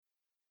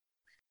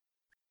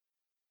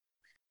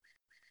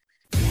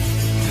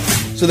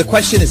So the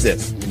question is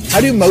this: how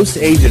do most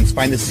agents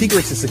find the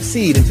secrets to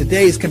succeed in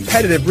today's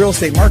competitive real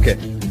estate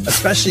market,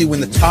 especially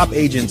when the top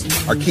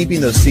agents are keeping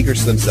those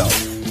secrets to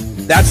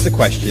themselves? That's the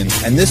question,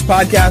 and this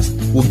podcast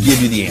will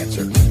give you the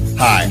answer.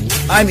 Hi,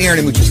 I'm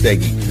Aaron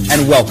Amuchastegui,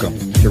 and welcome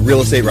to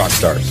Real Estate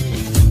Rockstars.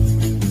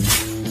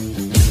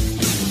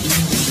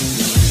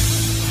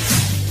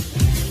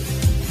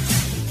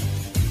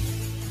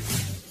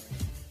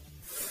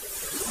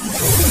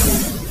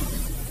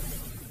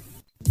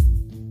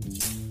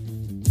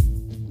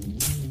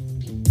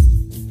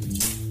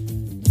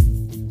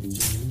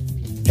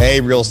 Hey,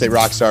 Real Estate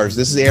Rockstars.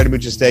 This is Aaron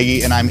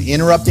Amuchastegui, and I'm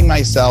interrupting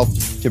myself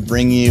to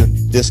bring you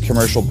this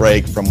commercial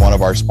break from one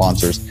of our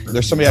sponsors.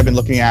 There's somebody I've been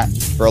looking at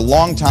for a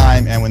long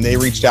time, and when they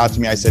reached out to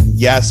me, I said,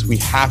 yes, we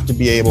have to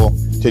be able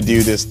to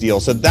do this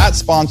deal. So that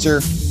sponsor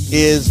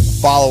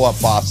is Follow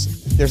Up Boss.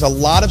 There's a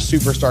lot of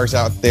superstars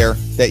out there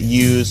that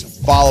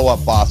use Follow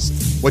Up Boss.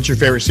 What's your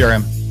favorite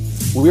CRM?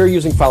 We're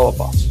using Follow Up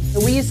Boss.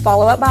 We use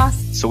Follow Up Boss.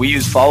 So we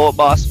use Follow Up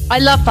Boss. I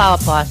love Follow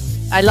Up Boss.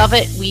 I love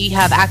it. We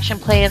have action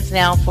plans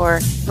now for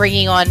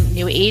bringing on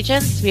new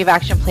agents. We have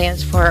action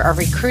plans for our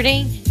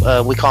recruiting.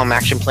 We call them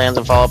action plans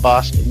in Follow Up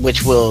Boss,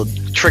 which will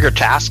trigger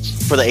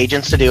tasks for the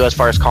agents to do as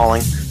far as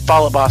calling.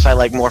 Follow Up Boss I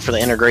like more for the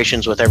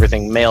integrations with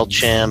everything,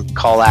 MailChimp,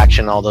 Call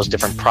Action, all those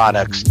different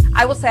products.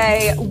 I will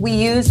say we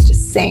used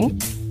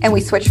Sync, and we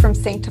switched from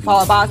Sync to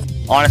Follow Up Boss.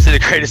 Honestly, the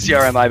greatest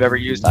CRM I've ever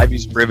used. I've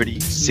used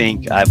Brivity,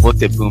 Sync. I've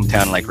looked at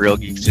Boomtown, like Real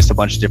Geeks, just a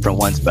bunch of different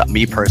ones. But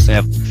me personally,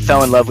 I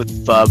fell in love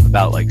with FUB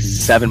about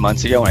 7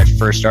 months ago when I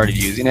first started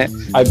using it.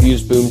 I've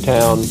used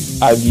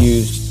Boomtown. I've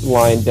used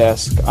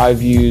LionDesk.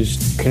 I've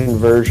used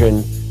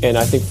Conversion. And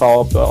I think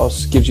Follow Up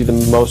Boss gives you the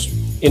most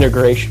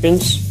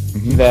integrations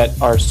that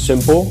are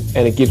simple,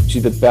 and it gives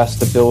you the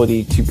best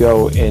ability to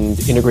go and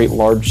integrate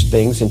large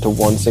things into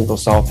one single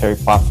solitary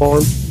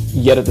platform,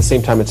 yet at the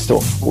same time, it's still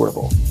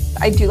affordable.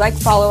 I do like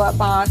Follow Up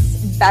Boss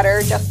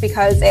better just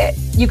because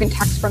you can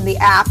text from the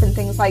app and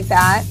things like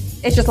that.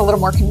 It's just a little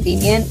more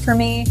convenient for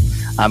me.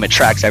 It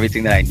tracks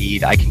everything that I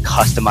need. I can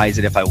customize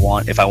it if I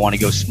want. If I want to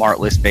go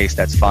smart list based,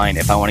 that's fine.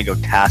 If I want to go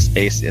task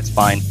based, it's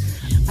fine.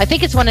 I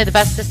think it's one of the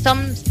best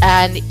systems,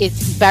 and it's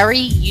very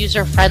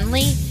user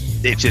friendly.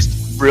 It just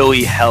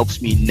really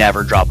helps me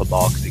never drop a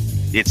ball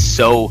because it's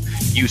so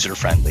user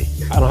friendly.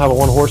 I don't have a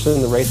one horse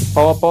in the race with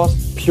Follow Up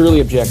Boss. Purely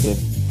objective,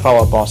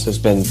 Follow Up Boss has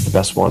been the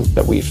best one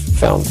that we've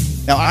found.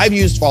 Now, I've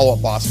used Follow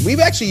Up Boss. We've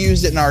actually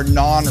used it in our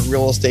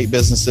non-real estate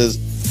businesses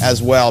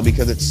as well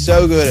because it's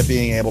so good at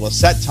being able to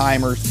set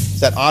timers,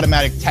 set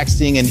automatic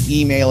texting and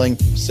emailing.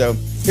 So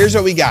here's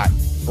what we got.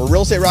 For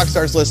Real Estate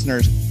Rockstars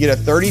listeners, you get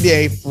a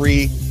 30-day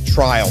free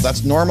trial.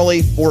 That's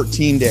normally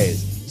 14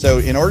 days. So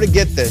in order to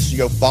get this, you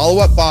go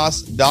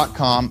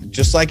followupboss.com,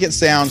 just like it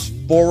sounds,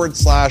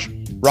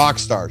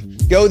 /Rockstars.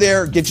 Go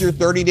there, get your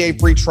 30-day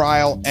free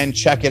trial, and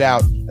check it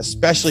out.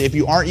 Especially if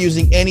you aren't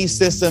using any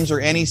systems or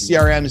any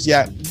CRMs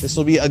yet, this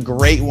will be a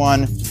great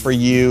one for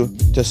you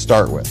to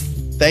start with.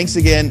 Thanks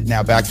again.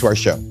 Now back to our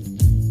show.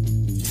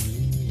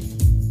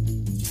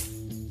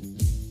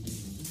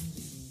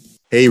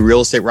 Hey,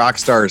 Real Estate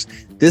Rockstars.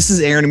 This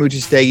is Aaron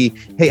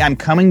Amuchastegui. Hey, I'm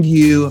coming to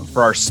you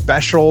for our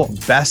special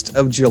Best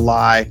of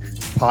July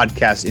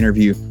podcast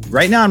interview.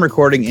 Right now, I'm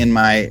recording in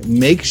my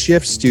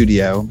makeshift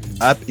studio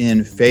up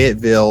in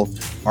Fayetteville,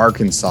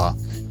 Arkansas.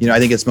 You know, I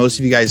think as most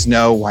of you guys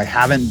know, I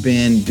haven't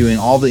been doing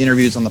all the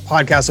interviews on the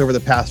podcast over the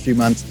past few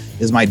months,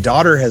 is my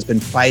daughter has been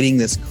fighting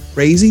this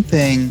crazy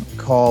thing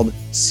called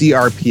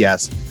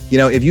CRPS. You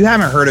know, if you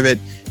haven't heard of it,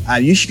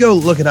 you should go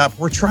look it up.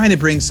 We're trying to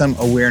bring some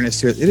awareness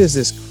to it. It is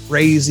this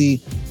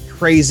crazy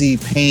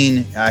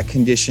pain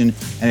condition.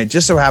 And it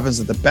just so happens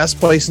that the best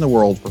place in the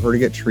world for her to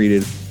get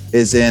treated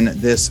is in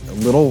this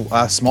little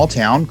small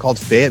town called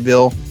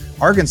Fayetteville,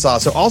 Arkansas.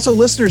 So also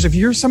listeners, if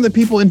you're some of the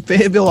people in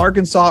Fayetteville,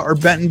 Arkansas or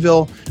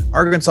Bentonville,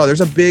 Arkansas,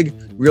 there's a big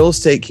real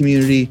estate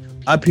community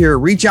up here.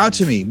 Reach out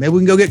to me. Maybe we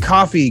can go get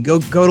coffee, go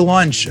to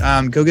lunch,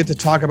 go get to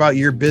talk about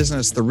your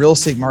business. The real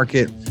estate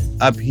market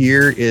up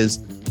here is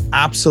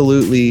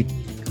absolutely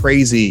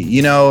crazy,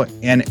 you know,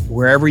 and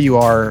wherever you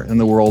are in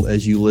the world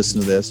as you listen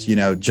to this, you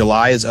know,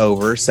 July is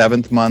over,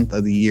 7th month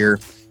of the year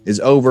is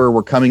over.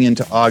 We're coming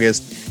into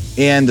August,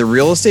 and the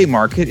real estate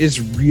market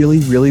is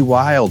really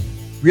wild,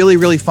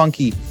 really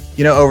funky.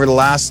 You know, over the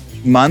last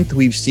month,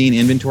 we've seen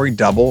inventory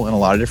double in a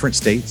lot of different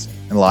states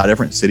and a lot of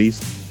different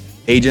cities.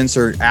 Agents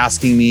are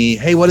asking me,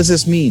 hey, what does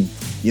this mean?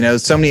 You know,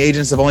 so many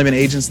agents have only been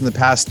agents in the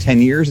past 10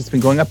 years. It's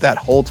been going up that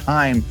whole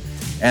time.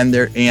 And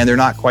they're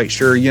not quite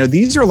sure. You know,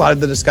 these are a lot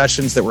of the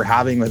discussions that we're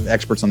having with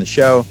experts on the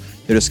show.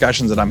 The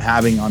discussions that I'm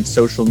having on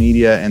social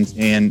media and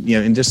you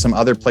know, and just some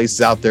other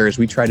places out there as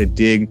we try to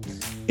dig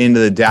into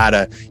the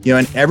data. You know,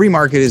 and every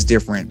market is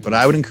different, but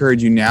I would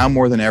encourage you now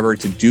more than ever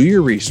to do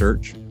your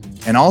research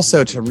and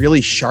also to really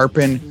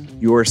sharpen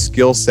your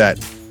skill set.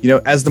 You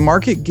know, as the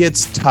market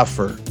gets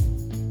tougher,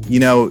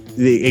 you know,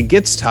 it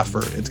gets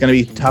tougher. It's going to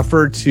be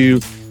tougher to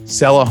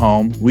sell a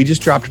home. We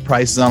just dropped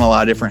prices on a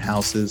lot of different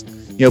houses.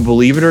 You know,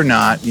 believe it or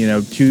not, you know,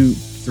 2,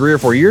 3 or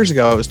 4 years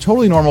ago, it was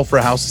totally normal for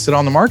a house to sit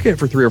on the market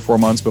for 3 or 4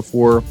 months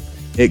before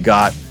it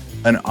got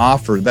an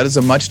offer. That is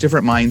a much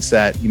different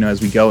mindset,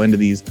 as we go into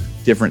these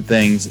different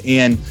things.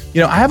 And,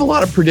 I have a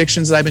lot of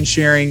predictions that I've been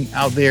sharing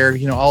out there.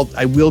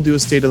 I will do a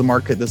state of the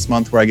market this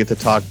month where I get to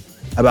talk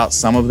about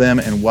some of them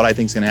and what I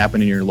think is going to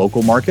happen in your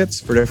local markets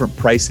for different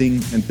pricing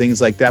and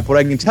things like that. But what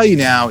I can tell you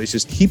now is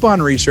just keep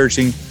on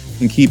researching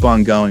and keep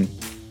on going.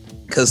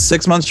 Because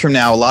 6 months from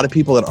now, a lot of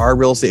people that are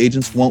real estate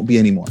agents won't be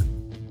anymore.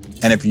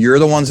 And if you're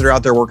the ones that are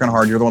out there working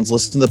hard, you're the ones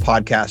listening to the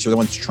podcast, you're the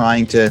ones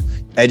trying to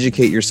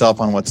educate yourself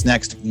on what's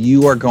next,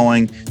 you are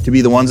going to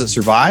be the ones that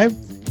survive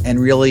and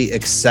really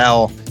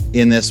excel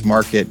in this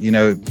market.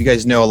 You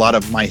guys know a lot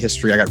of my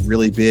history. I got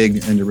really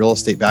big into real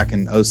estate back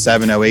in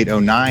 07, 08,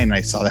 09.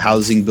 I saw the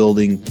housing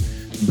building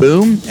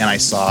boom and I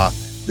saw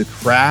the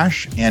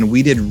crash, and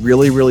we did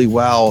really, really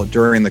well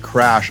during the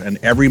crash. And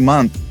every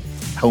month,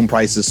 home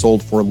prices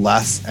sold for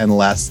less and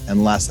less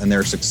and less. And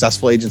there are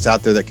successful agents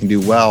out there that can do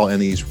well in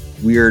these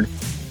weird,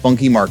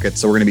 funky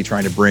markets. So we're going to be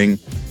trying to bring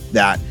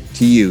that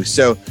to you.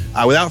 So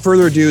without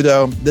further ado,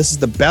 though, this is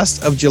the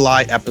Best of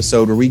July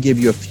episode where we give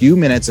you a few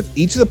minutes of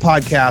each of the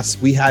podcasts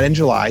we had in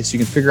July so you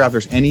can figure out if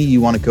there's any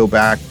you want to go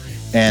back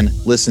and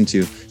listen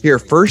to. Here,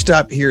 first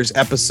up, here's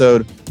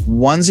episode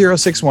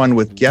 1061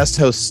 with guest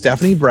host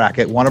Stephanie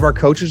Brackett, one of our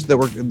coaches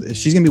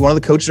she's going to be one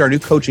of the coaches of our new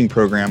coaching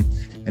program.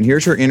 And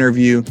here's her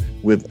interview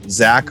with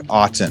Zach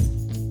Otten.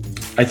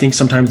 I think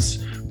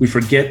sometimes we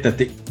forget that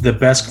the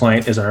best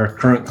client is our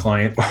current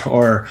client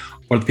or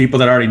the people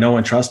that already know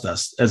and trust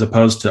us, as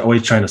opposed to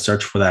always trying to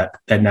search for that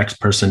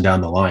next person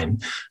down the line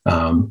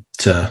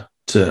to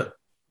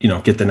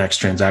get the next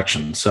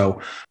transaction.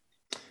 So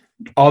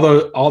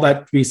although all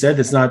that to be said,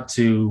 it's not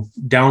to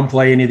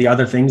downplay any of the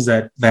other things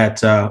that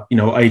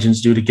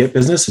agents do to get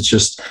business. It's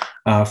just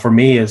for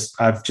me, is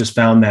I've just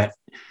found that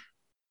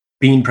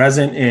being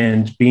present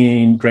and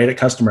being great at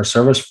customer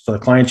service for the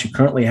clients you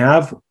currently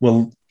have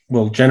will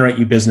generate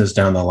you business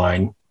down the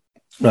line,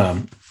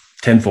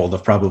 tenfold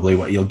of probably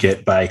what you'll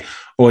get by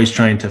always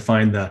trying to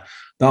find the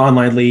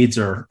online leads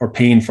or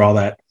paying for all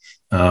that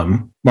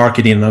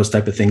marketing and those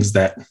type of things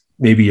that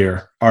maybe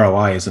your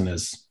ROI isn't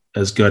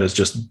as good as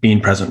just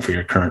being present for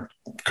your current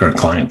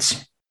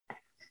clients.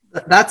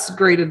 That's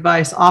great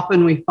advice.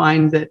 Often we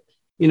find that,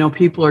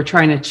 people are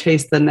trying to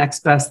chase the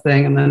next best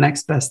thing and the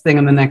next best thing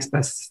and the next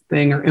best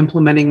thing, or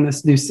implementing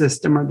this new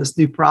system or this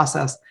new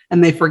process.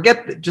 And they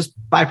forget that just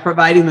by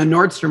providing the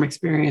Nordstrom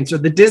experience or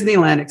the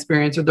Disneyland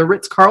experience or the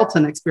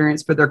Ritz-Carlton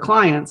experience for their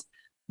clients,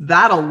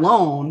 that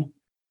alone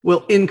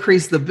will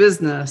increase the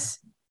business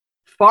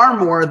far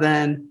more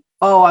than,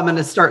 I'm going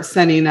to start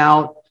sending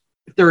out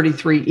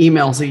 33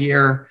 emails a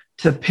year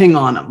to ping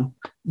on them.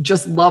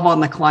 Just love on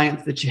the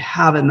clients that you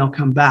have, and they'll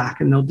come back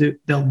and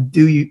they'll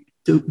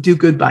do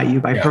good by you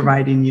by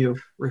providing you.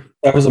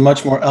 That was a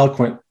much more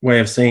eloquent way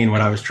of saying what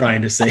I was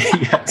trying to say.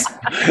 Yes.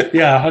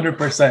 Yeah,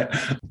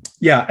 100%.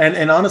 Yeah.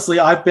 And honestly,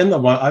 I've been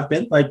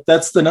like,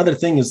 that's another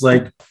thing is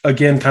like,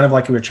 again, kind of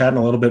like we were chatting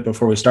a little bit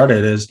before we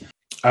started is,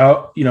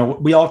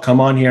 we all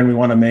come on here and we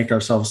want to make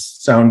ourselves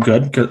sound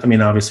good. Because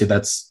obviously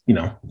that's,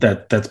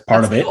 that's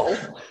part of it. Cool.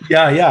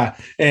 Yeah.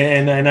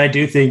 And I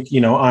do think,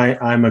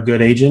 I'm a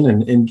good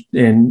agent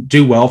and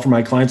do well for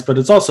my clients, but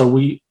it's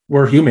also,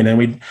 we're human,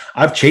 and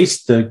I've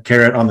chased the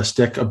carrot on the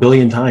stick a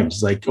billion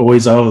times. Like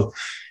always,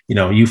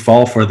 you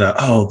fall for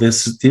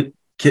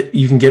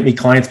you can get me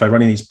clients by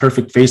running these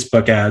perfect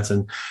Facebook ads.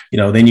 And,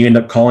 then you end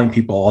up calling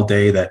people all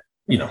day that,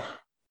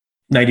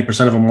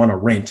 90% of them want to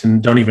rent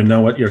and don't even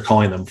know what you're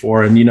calling them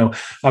for. And,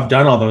 I've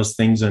done all those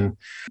things. And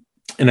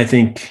I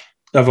think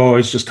I've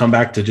always just come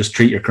back to just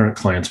treat your current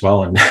clients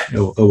well, and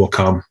it will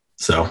come.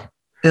 So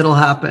it'll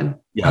happen.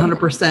 Yeah.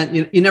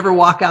 100%. You never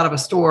walk out of a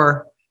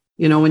store,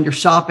 when you're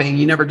shopping,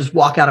 you never just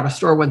walk out of a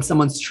store when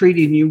someone's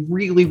treating you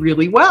really,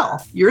 really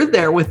well. You're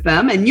there with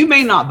them, and you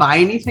may not buy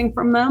anything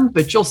from them,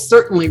 but you'll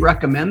certainly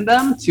recommend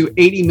them to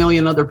 80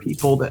 million other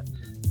people that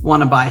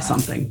want to buy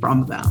something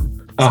from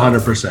them.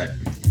 100%.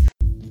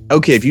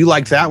 Okay, if you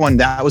liked that one,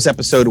 that was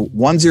episode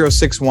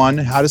 1061,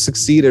 How to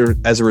Succeed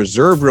as a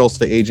Reserve Real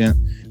Estate Agent,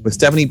 with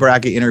Stephanie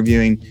Brackett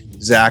interviewing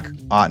Zach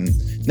Otten.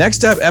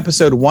 Next up,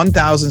 episode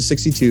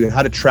 1062,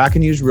 How to Track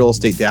and Use Real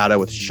Estate Data,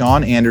 with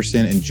Sean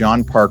Anderson and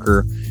John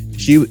Parker.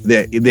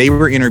 They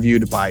were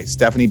interviewed by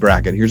Stephanie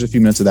Brackett. Here's a few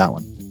minutes of that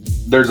one.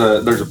 There's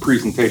a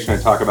presentation I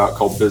talk about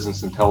called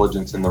Business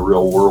Intelligence in the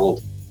Real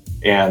World,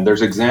 and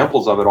there's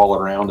examples of it all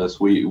around us.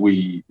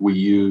 We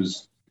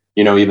use,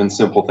 even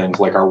simple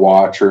things like our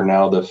watch, or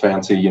now the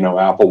fancy,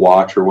 Apple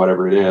Watch or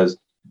whatever it is.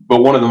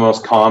 But one of the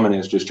most common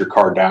is just your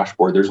car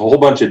dashboard. There's a whole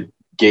bunch of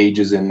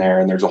gauges in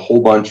there, and there's a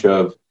whole bunch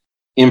of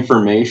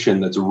information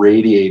that's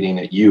radiating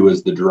at you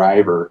as the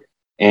driver,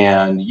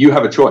 and you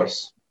have a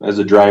choice as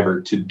a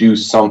driver to do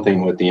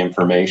something with the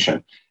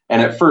information.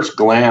 And at first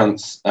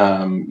glance,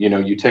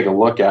 you take a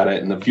look at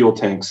it, and the fuel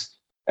tank's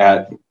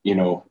at,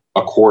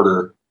 a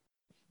quarter.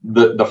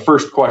 The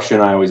first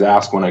question I always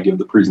ask when I give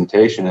the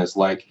presentation is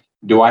like,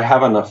 do I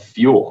have enough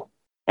fuel?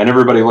 And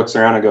everybody looks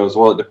around and goes,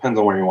 well, it depends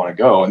on where you want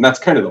to go. And that's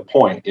kind of the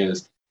point,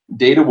 is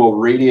data will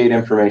radiate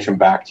information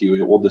back to you.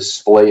 It will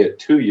display it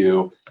to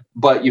you.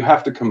 But you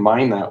have to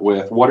combine that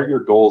with what are your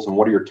goals and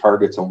what are your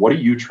targets and what are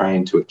you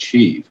trying to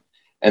achieve?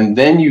 And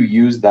then you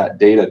use that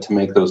data to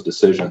make those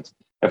decisions.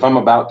 If I'm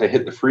about to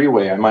hit the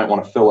freeway, I might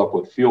want to fill up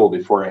with fuel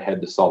before I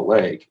head to Salt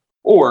Lake.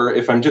 Or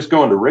if I'm just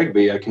going to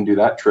Rigby, I can do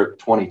that trip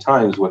 20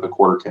 times with a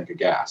quarter tank of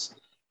gas.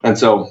 And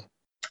so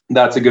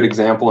that's a good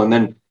example. And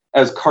then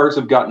as cars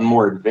have gotten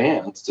more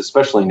advanced,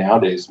 especially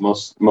nowadays,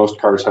 most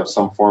cars have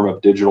some form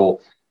of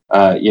digital,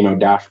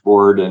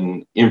 dashboard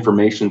and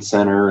information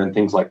center and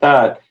things like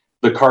that.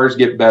 The cars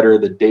get better,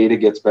 the data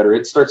gets better.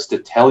 It starts to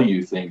tell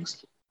you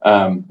things.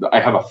 I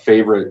have a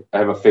favorite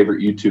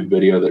YouTube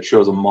video that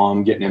shows a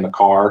mom getting in the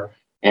car,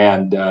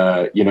 and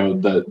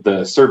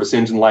the service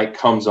engine light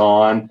comes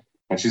on,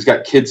 and she's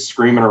got kids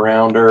screaming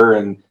around her,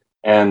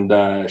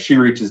 and she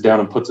reaches down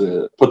and puts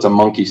a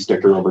monkey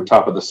sticker over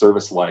top of the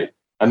service light,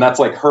 and that's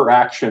like her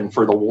action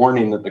for the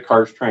warning that the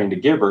car's trying to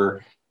give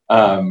her.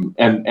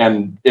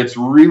 And it's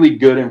really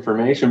good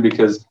information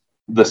because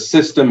the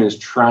system is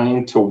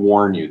trying to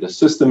warn you. The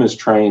system is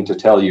trying to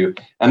tell you,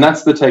 and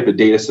that's the type of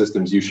data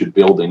systems you should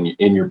build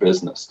in your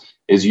business.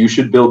 Is you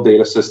should build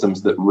data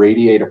systems that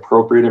radiate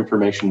appropriate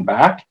information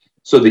back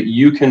so that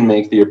you can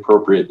make the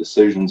appropriate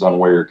decisions on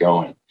where you're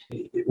going.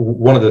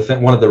 One of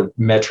the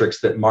metrics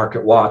that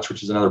Market Watch,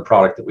 which is another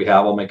product that we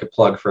have, I'll make a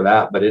plug for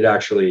that, but it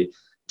actually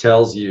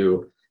tells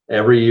you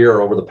every year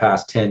over the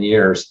past 10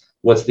 years,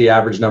 what's the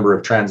average number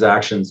of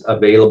transactions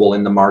available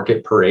in the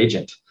market per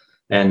agent.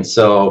 And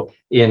so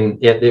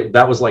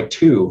that was like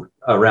 2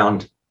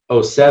 around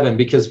 07,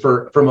 because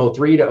from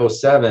 03 to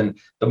 07,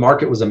 the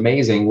market was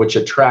amazing, which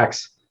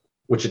attracts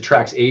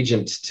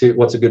agents to,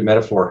 what's a good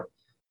metaphor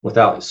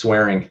without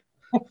swearing,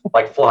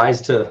 like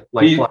flies to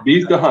like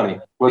bees to honey.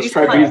 Let's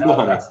try bees to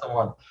honey. That's the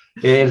one.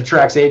 It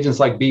attracts agents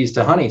like bees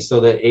to honey. So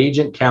the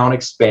agent count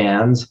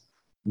expands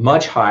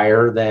much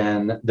higher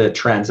than the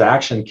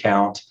transaction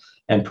count.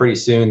 And pretty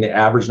soon the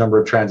average number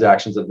of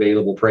transactions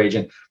available per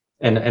agent.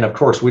 And of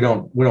course, we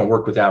don't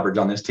work with average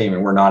on this team,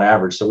 and we're not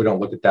average, so we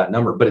don't look at that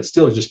number, but it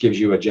still just gives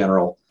you a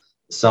general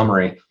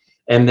summary.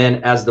 And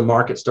then as the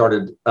market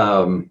started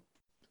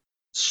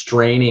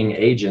straining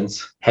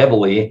agents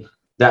heavily,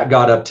 that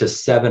got up to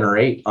 7 or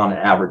 8 on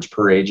average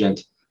per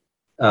agent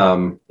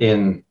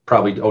in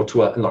probably 12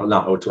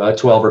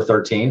 or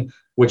 13,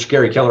 which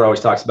Gary Keller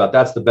always talks about.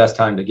 That's the best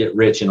time to get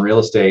rich in real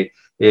estate,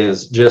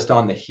 is just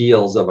on the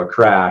heels of a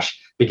crash.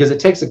 Because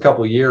it takes a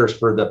couple of years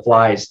for the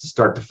bees to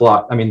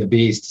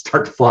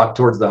start to flock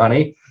towards the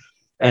honey.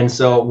 And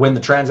so when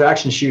the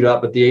transactions shoot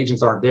up, but the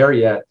agents aren't there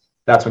yet,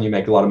 that's when you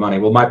make a lot of money.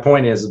 Well, my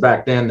point is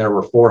back then there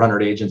were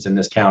 400 agents in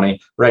this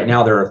county. Right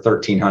now there are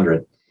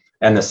 1,300,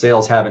 and the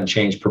sales haven't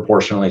changed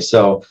proportionally.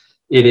 So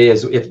it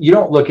is, if you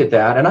don't look at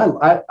that, and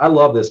I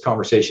love this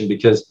conversation,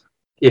 because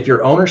if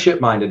you're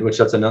ownership minded, which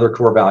that's another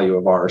core value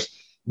of ours,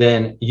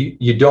 then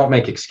you don't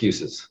make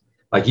excuses.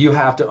 Like, you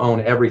have to own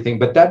everything,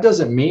 but that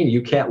doesn't mean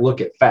you can't look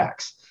at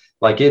facts.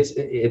 Like,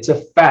 it's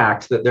a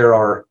fact that there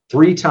are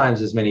 3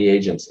 times as many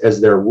agents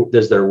as there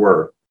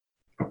were.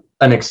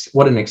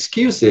 What an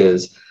excuse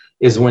is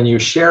when you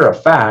share a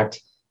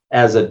fact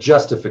as a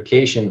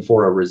justification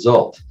for a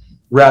result,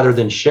 rather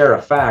than share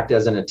a fact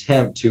as an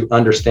attempt to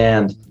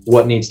understand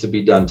what needs to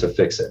be done to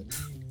fix it.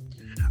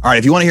 All right,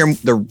 if you want to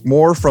hear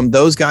more from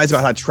those guys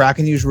about how to track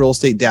and use real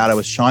estate data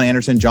with Sean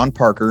Anderson, John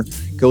Parker,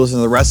 go listen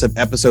to the rest of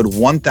episode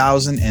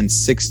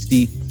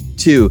 1062.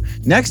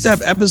 Next up,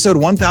 episode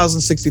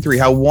 1063,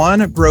 how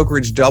one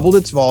brokerage doubled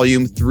its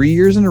volume 3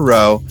 years in a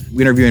row.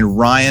 We're interviewing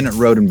Ryan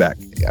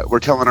Rodenbeck. We're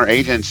telling our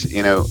agents,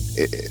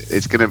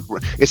 it's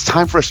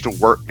time for us to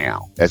work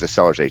now as a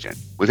seller's agent.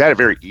 We've had it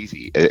very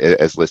easy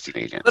as listing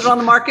agents. Put it on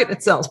the market,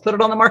 it sells. Put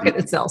it on the market,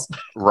 it sells.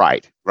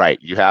 Right.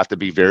 You have to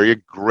be very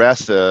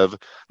aggressive.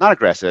 Not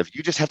aggressive.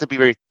 You just have to be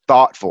very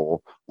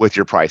thoughtful with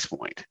your price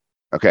point.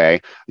 Okay.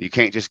 You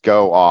can't just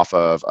go off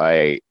of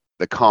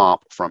the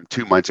comp from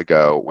 2 months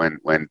ago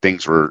when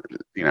things were,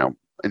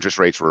 interest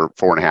rates were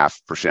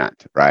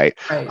 4.5%. Right.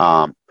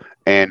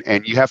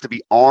 And you have to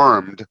be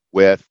armed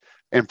with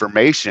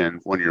information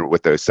when you're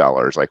with those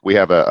sellers. Like, we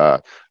have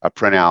a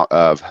printout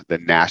of the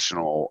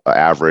national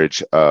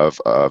average of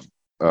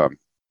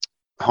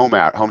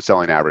home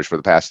selling average for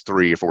the past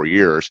 3 or 4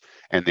 years,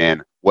 and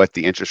then what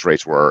the interest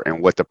rates were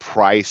and what the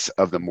price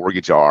of the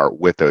mortgage are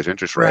with those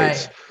interest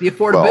rates. Right. The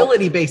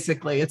affordability,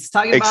 basically. It's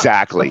talking about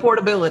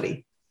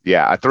affordability.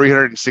 Yeah, a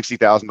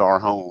 $360,000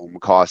 home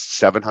costs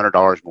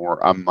 $700 more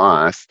a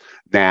month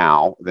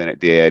now than it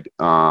did,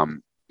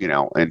 in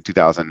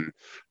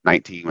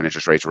 2019 when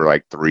interest rates were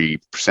like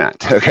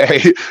 3%.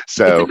 Okay,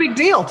 so it's a big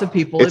deal to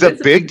people. It's a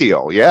big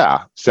deal,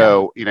 yeah.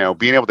 So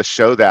being able to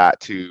show that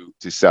to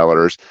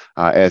sellers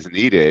as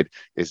needed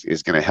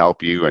is going to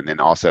help you, and then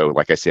also,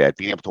 like I said,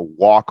 being able to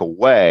walk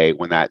away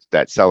when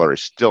that seller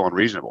is still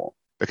unreasonable.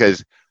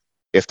 Because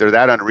if they're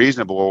that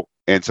unreasonable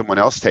and someone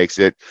else takes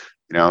it,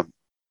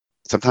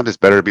 sometimes it's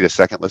better to be the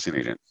second listing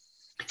agent.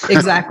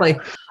 Exactly.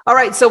 All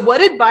right. So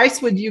what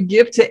advice would you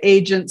give to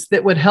agents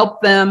that would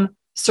help them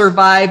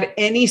survive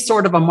any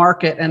sort of a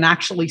market and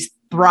actually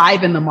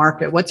thrive in the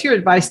market? What's your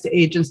advice to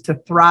agents to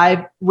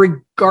thrive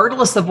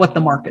regardless of what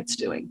the market's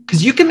doing?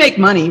 Because you can make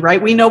money,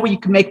 right? We know you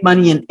can make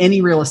money in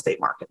any real estate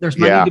market. There's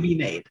money to be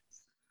made.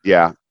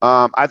 Yeah.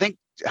 I think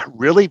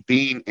really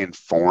being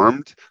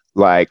informed,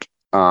 like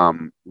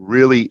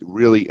really,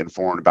 really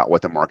informed about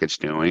what the market's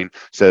doing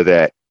so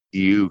that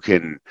you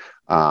can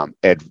have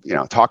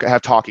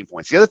talking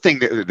points. The other thing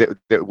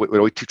that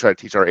we try to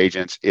teach our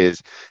agents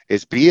is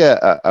be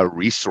a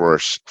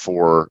resource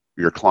for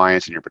your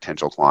clients and your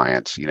potential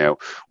clients.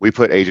 We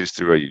put agents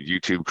through a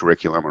YouTube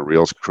curriculum, a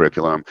Reels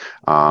curriculum,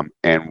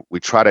 and we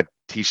try to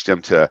teach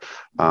them to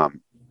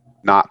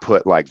not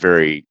put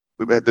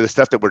the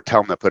stuff that we're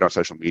telling them to put on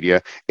social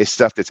media is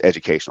stuff that's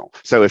educational.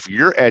 So if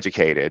you're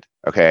educated,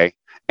 okay,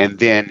 and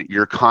then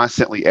you're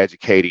constantly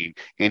educating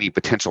any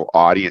potential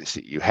audience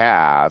that you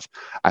have,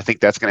 I think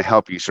that's going to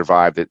help you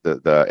survive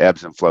the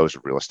ebbs and flows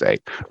of real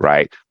estate,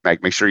 right?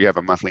 Make sure you have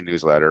a monthly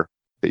newsletter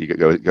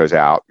that goes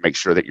out. Make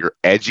sure that you're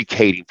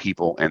educating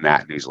people in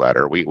that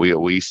newsletter.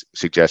 We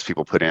suggest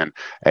people put in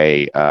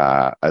a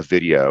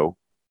video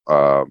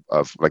of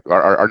like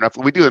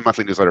we do a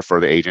monthly newsletter for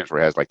the agents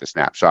where it has like the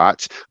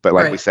snapshots, but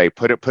like we say,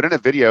 put in a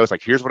video. It's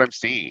like, here's what I'm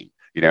seeing.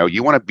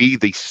 You want to be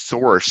the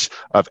source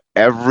of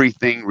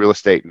everything real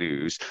estate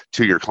news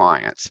to your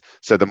clients.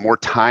 So the more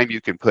time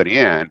you can put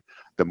in,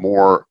 the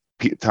more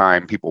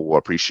time people will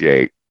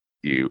appreciate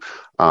you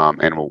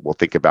and will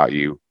think about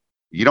you.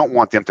 You don't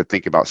want them to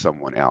think about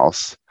someone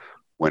else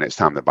when it's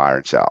time to buy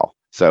or sell.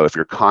 So if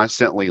you're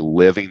constantly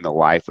living the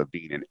life of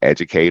being an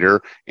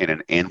educator in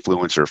an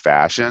influencer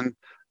fashion,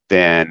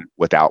 then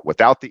without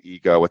the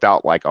ego,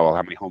 without like, oh,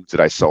 how many homes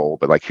did I sold?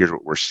 But like, here's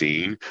what we're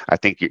seeing. I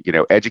think,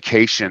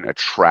 education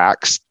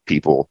attracts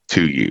people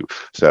to you.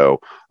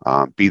 So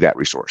be that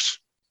resource.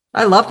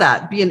 I love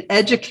that. Be an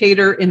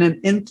educator in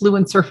an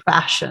influencer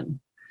fashion.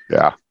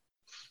 Yeah.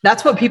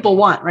 That's what people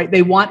want, right?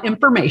 They want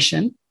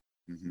information.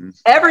 Mm-hmm.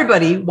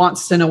 Everybody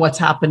wants to know what's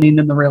happening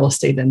in the real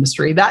estate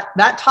industry.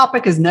 That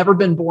topic has never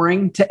been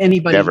boring to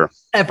anybody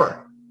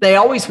ever. They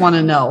always want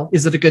to know,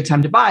 is it a good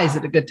time to buy? Is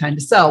it a good time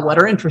to sell? What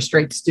are interest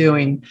rates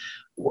doing?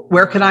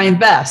 Where can I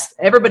invest?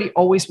 Everybody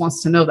always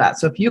wants to know that.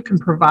 So if you can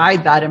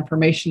provide that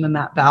information and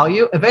that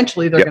value,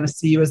 eventually they're going to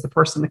see you as the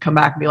person to come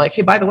back and be like,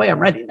 hey, by the way, I'm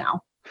ready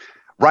now.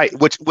 Right.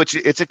 Which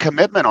it's a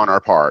commitment on our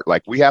part.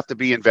 Like we have to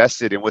be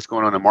invested in what's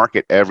going on in the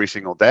market every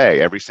single day,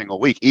 every single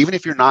week. Even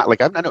if you're not,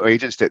 like I know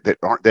agents that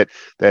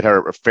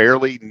are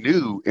fairly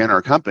new in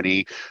our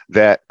company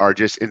that are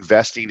just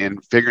investing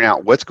in figuring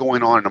out what's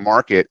going on in the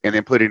market and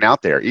then putting it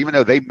out there. Even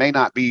though they may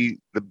not be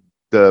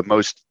the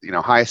most,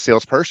 highest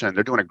salesperson,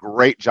 they're doing a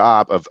great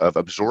job of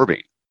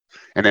absorbing.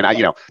 And then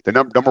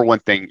the number one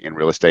thing in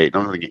real estate,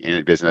 number one thing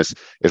in business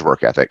is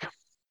work ethic.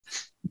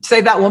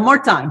 Say that one more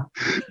time.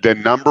 The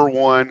number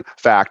one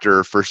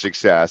factor for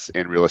success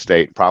in real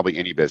estate, probably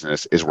any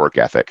business, is work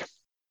ethic.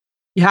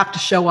 You have to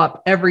show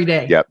up every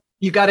day. Yep.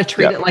 You got to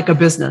treat it like a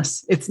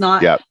business. It's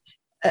not,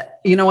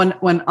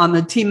 when on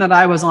the team that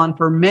I was on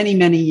for many,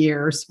 many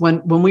years,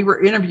 when we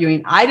were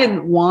interviewing, I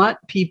didn't want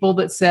people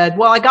that said,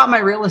 well, I got my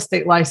real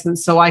estate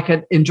license so I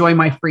could enjoy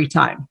my free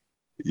time.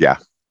 Yeah.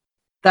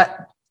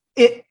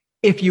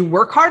 If you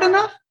work hard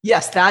enough,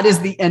 yes, that is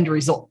the end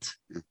result.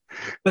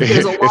 But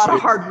there's a lot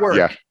of hard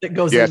work that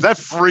goes in. Yeah, that's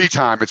free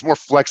time. It's more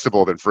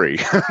flexible than free.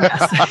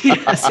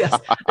 yes.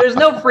 There's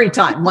no free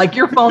time. Like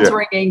your phone's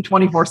ringing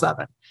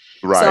 24/7.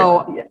 Right.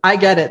 So I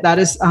get it. That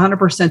is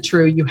 100%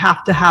 true. You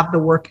have to have the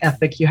work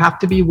ethic. You have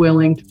to be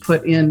willing to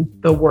put in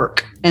the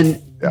work and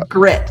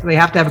grit. They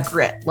have to have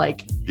grit.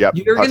 Like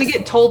you're going to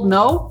get told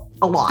no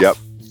a lot.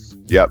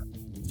 Yep.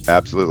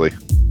 Absolutely.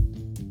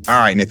 All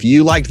right. And if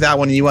you liked that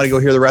one and you want to go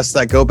hear the rest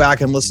of that, go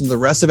back and listen to the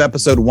rest of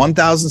episode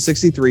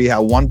 1063,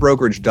 how one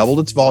brokerage doubled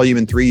its volume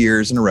in 3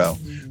 years in a row.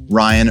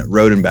 Ryan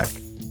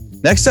Rodenbeck.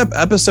 Next up,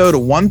 episode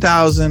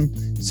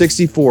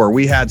 1064,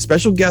 we had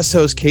special guest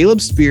host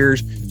Caleb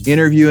Spears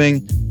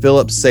interviewing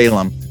Philip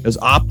Salem. It was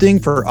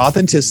Opting for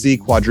Authenticity,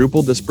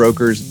 Quadruple Disc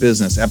Brokers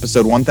Business.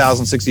 Episode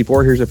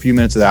 1064. Here's a few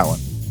minutes of that one.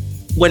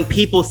 When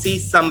people see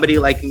somebody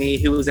like me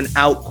who is an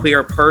out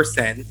queer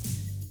person,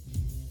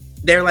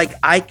 they're like,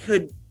 I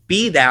could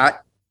be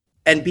that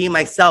and be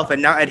myself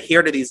and not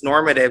adhere to these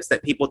normatives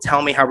that people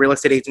tell me how real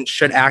estate agents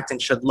should act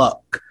and should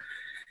look.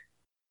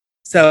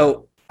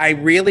 So I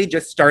really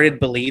just started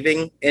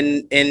believing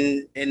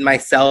in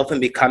myself and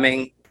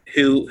becoming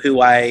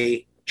who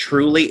I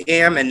truly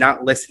am and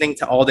not listening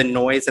to all the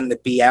noise and the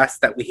BS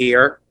that we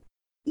hear,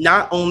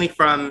 not only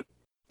from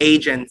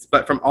agents,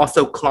 but from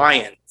also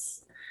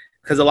clients.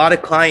 Because a lot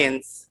of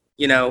clients,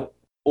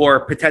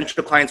 or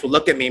potential clients will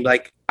look at me and be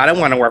like, I don't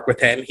want to work with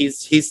him.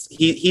 He's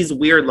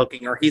weird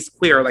looking, or he's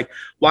queer. Like,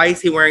 why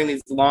is he wearing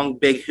these long,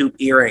 big hoop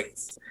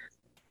earrings?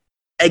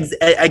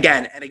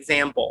 Again, an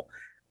example.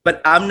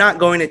 But I'm not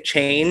going to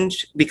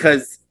change,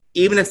 because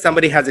even if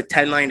somebody has a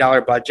 $10 million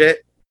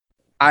budget,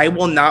 I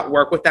will not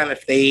work with them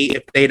if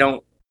they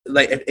don't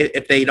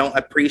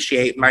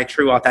appreciate my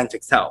true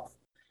authentic self.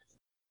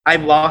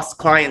 I've lost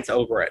clients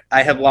over it.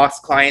 I have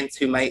lost clients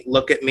who might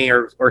look at me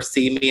or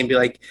see me and be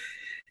like,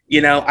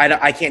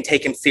 I can't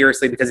take him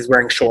seriously because he's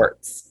wearing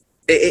shorts.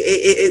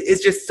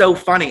 It's just so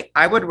funny.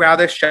 I would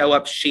rather show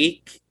up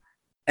chic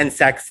and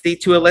sexy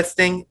to a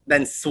listing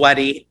than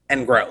sweaty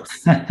and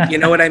gross. You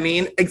know what I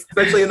mean?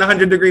 Especially in the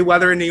 100-degree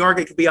weather in New York,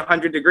 it could be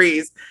 100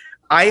 degrees.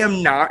 I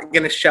am not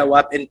going to show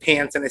up in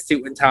pants and a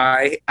suit and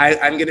tie.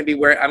 I'm going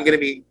to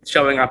be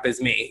showing up as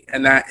me.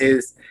 And that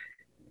is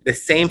the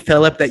same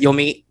Philip that you'll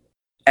meet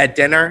at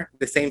dinner,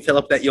 the same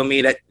Philip that you'll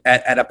meet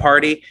at a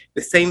party,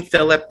 the same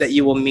Philip that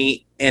you will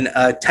meet in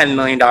a $10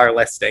 million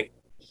listing.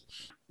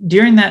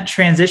 During that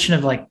transition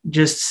of like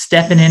just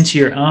stepping into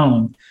your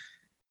own,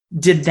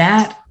 did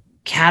that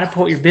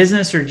catapult your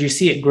business, or did you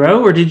see it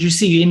grow, or did you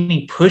see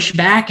any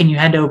pushback and you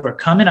had to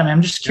overcome it? I mean,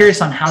 I'm just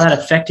curious on how that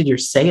affected your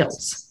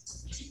sales.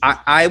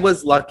 I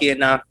was lucky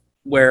enough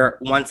where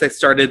once I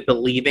started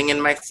believing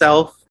in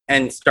myself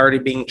and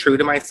started being true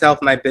to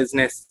myself, my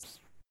business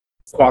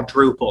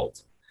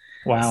quadrupled.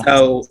 Wow.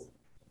 So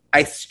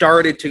I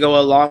started to go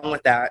along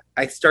with that.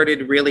 I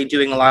started really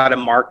doing a lot of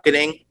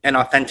marketing and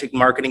authentic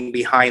marketing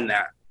behind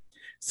that.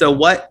 So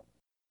what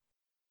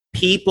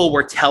people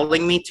were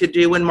telling me to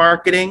do in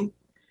marketing,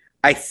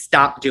 I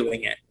stopped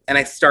doing it. And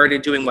I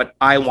started doing what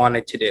I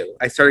wanted to do.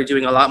 I started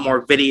doing a lot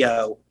more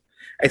video.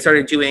 I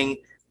started doing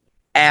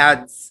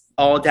ads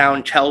all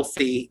down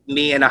Chelsea,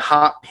 me in a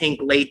hot pink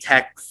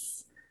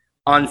latex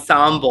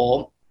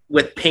ensemble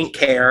with pink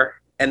hair,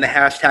 and the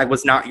hashtag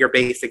was not your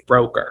basic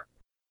broker.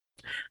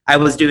 I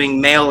was doing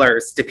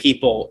mailers to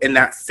people in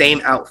that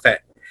same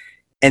outfit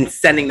and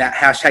sending that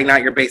hashtag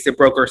not your basic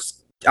broker,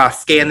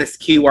 scan this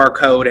QR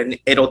code and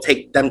it'll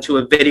take them to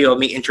a video of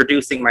me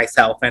introducing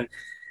myself, and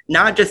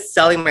not just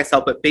selling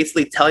myself, but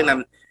basically telling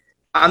them,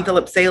 I'm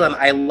Philip Salem.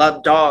 I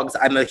love dogs.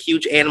 I'm a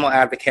huge animal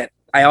advocate.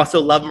 I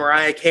also love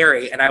Mariah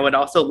Carey, and I would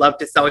also love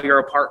to sell your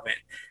apartment,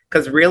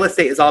 because real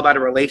estate is all about a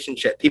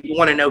relationship. People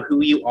want to know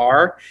who you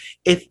are.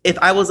 If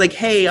I was like,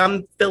 hey,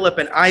 I'm Philip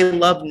and I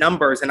love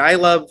numbers and I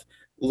love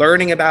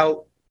learning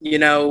about,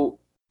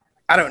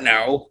 I don't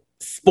know,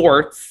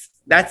 sports,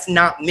 that's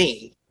not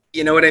me.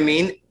 You know what I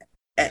mean?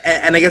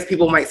 And I guess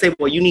people might say,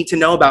 well, you need to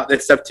know about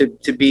this stuff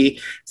to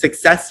be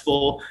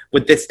successful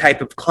with this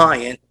type of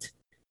client.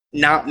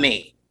 Not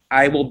me.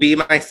 I will be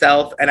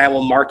myself, and I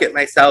will market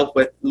myself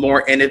with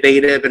more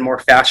innovative and more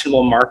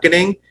fashionable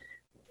marketing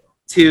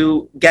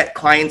to get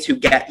clients who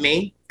get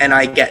me, and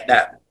I get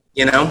them,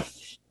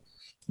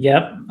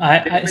 Yep.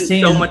 I see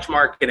so much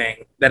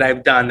marketing that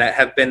I've done that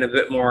have been a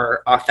bit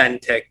more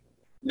authentic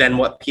than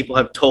what people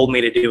have told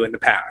me to do in the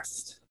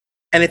past.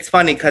 And it's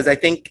funny because I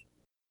think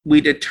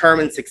we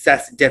determine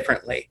success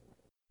differently.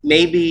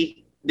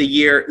 Maybe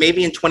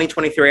in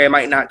 2023, I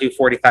might not do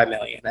 45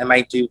 million. I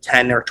might do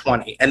 10 or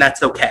 20, and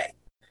that's okay.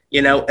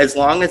 As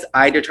long as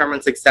I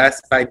determine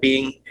success by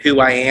being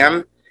who I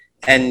am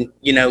and,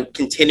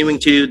 continuing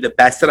to do the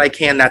best that I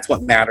can, that's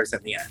what matters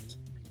in the end,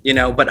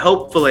 but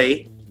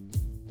hopefully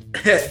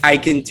I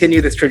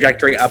continue this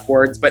trajectory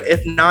upwards, but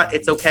if not,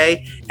 it's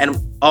okay. And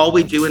all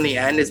we do in the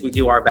end is we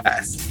do our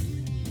best.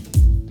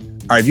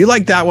 All right, if you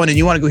like that one and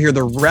you want to go hear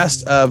the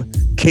rest of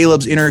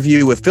Caleb's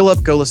interview with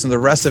Philip, go listen to the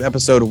rest of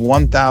episode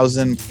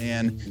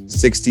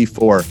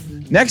 1064.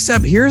 Next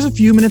up, here's a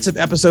few minutes of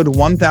episode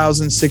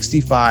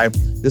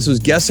 1065. This was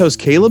guest host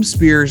Caleb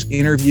Spears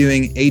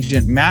interviewing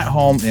agent Matt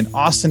Holm in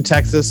Austin,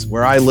 Texas,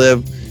 where I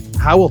live.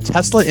 How will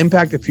Tesla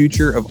impact the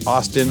future of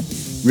Austin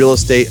real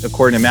estate,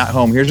 according to Matt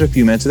Holm? Here's a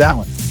few minutes of that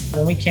one.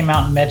 When we came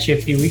out and met you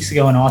a few weeks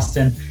ago in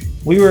Austin,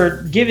 we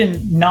were given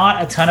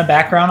not a ton of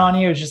background on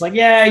you. It was just like,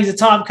 yeah, he's a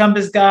top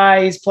Compass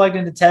guy. He's plugged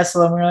into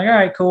Tesla. And we were like, all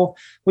right, cool.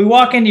 We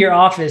walk into your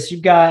office.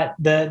 You've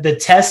got the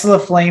Tesla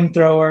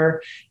flamethrower.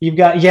 You've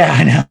got,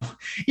 I know.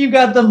 You've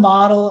got the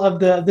model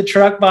of the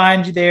truck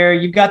behind you there.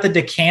 You've got the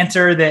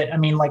decanter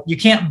that, you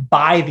can't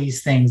buy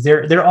these things.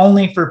 They're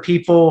only for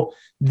people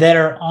that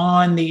are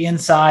on the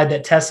inside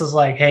that Tesla's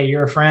like, hey,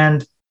 you're a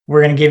friend.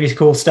 We're going to give you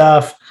cool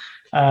stuff.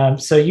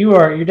 So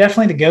you're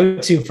definitely the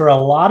go-to for a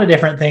lot of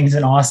different things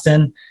in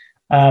Austin.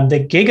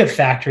 The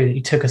Gigafactory that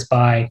you took us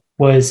by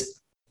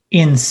was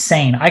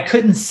insane. I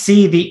couldn't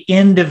see the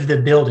end of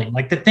the building.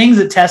 Like the things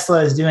that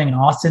Tesla is doing in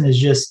Austin is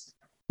just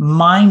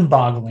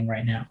mind-boggling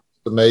right now.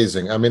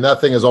 Amazing.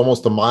 That thing is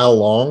almost a mile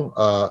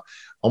long,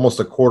 almost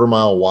a quarter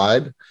mile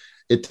wide.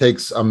 It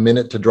takes a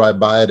minute to drive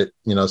by it at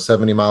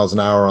 70 miles an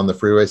hour on the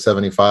freeway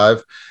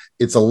 75.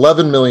 It's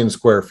 11 million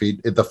square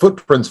feet. The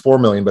footprint's 4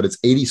 million, but it's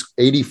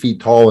 80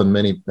 feet tall in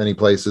many, many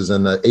places.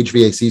 And the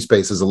HVAC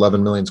space is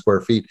 11 million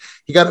square feet.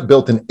 He got it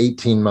built in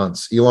 18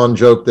 months. Elon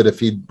joked that if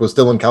he was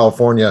still in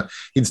California,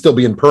 he'd still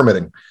be in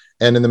permitting.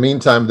 And in the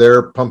meantime,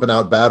 they're pumping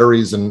out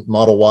batteries and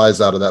Model Ys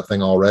out of that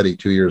thing already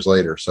 2 years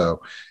later.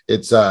 So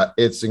it's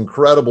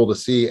incredible to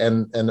see.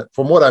 And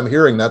from what I'm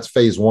hearing, that's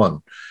phase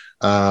one.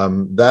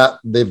 That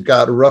they've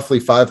got roughly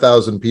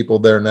 5,000 people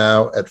there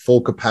now at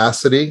full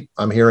capacity.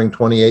 I'm hearing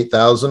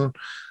 28,000.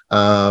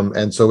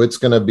 And so it's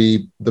going to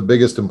be the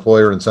biggest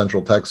employer in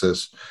Central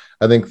Texas.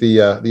 I think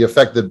the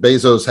effect that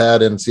Bezos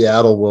had in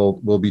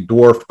Seattle will be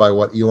dwarfed by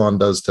what Elon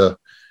does to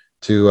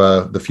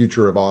the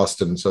future of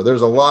Austin. So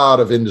there's a lot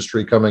of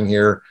industry coming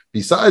here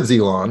besides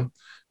Elon,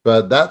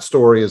 but that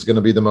story is going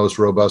to be the most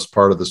robust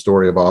part of the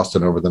story of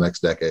Austin over the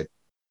next decade.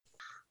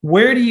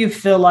 Where do you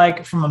feel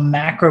like, from a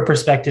macro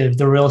perspective,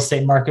 the real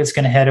estate market is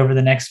going to head over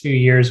the next few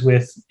years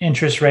with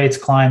interest rates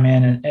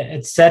climbing, and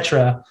et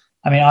cetera?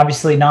 I mean,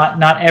 obviously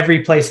not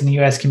every place in the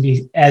U.S. can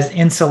be as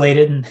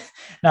insulated, and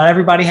not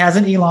everybody has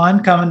an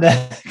Elon coming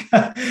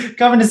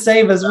to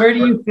save us. Where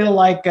do you feel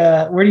like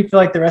the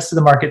rest of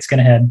the market's going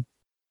to head?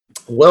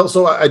 Well,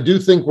 so I do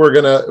think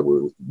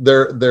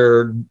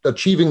they're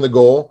achieving the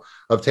goal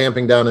of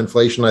tamping down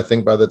inflation. I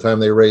think by the time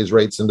they raise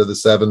rates into the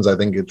 7s, I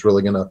think it's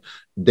really going to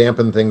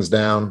dampen things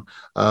down.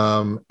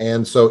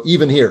 And so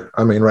even here,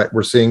 I mean, right,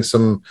 we're seeing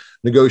some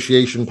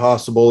negotiation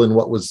possible in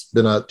what was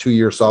been a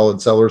 2-year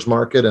solid sellers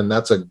market. And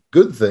that's a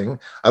good thing.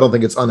 I don't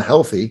think it's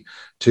unhealthy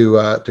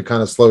to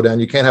kind of slow down.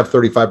 You can't have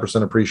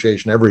 35%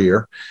 appreciation every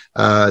year.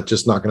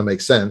 Just not going to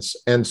make sense.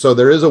 And so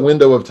there is a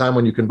window of time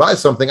when you can buy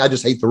something. I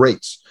just hate the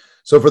rates.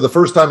 So for the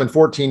first time in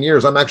 14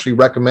 years, I'm actually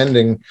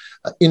recommending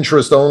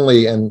interest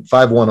only and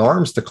 5/1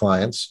 ARMs to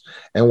clients.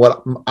 And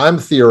what I'm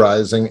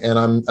theorizing, and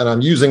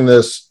I'm using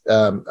this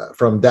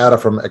from data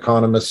from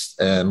economists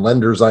and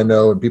lenders I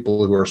know and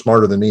people who are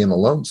smarter than me in the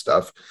loan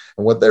stuff.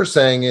 And what they're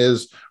saying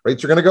is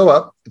rates are going to go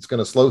up. It's going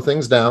to slow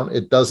things down.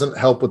 It doesn't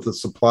help with the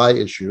supply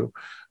issue.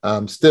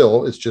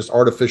 Still, it's just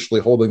artificially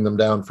holding them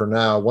down for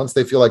now. Once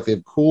they feel like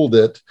they've cooled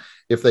it,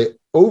 if they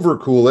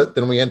overcool it,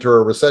 then we enter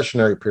a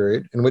recessionary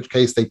period, in which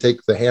case they take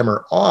the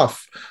hammer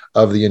off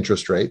of the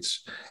interest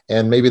rates.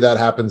 And maybe that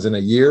happens in a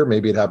year,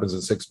 maybe it happens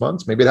in 6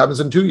 months, maybe it happens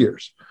in 2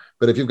 years.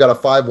 But if you've got a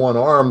 5/1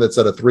 ARM that's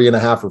at a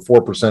 3.5% or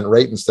 4%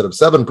 rate instead of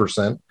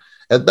 7%,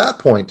 at that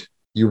point,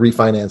 you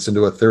refinance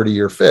into a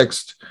 30-year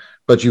fixed,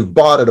 but you've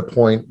bought at a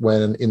point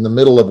when in the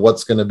middle of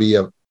what's going to be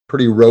a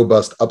pretty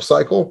robust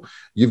upcycle,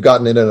 you've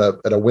gotten in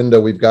at a window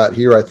we've got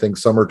here, I think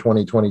summer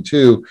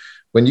 2022,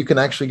 when you can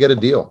actually get a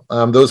deal.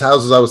 Those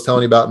houses I was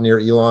telling you about near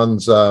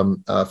Elon's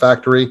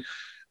factory,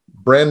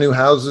 brand new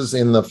houses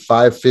in the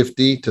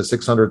 $550,000 to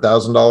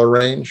 $600,000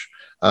 range.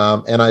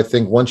 And I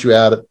think once you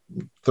add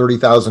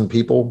 30,000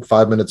 people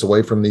 5 minutes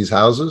away from these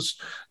houses,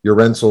 your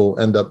rents will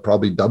end up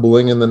probably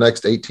doubling in the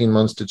next 18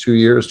 months to 2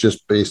 years,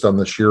 just based on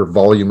the sheer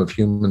volume of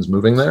humans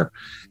moving there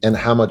and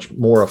how much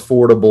more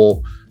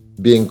affordable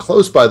being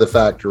close by the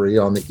factory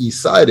on the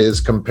east side is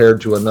compared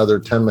to another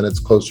 10 minutes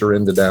closer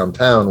into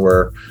downtown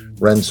where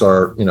rents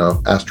are,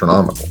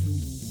 astronomical.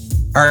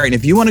 All right.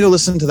 If you want to go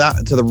listen to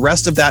the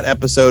rest of that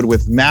episode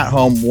with Matt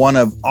Home, one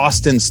of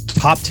Austin's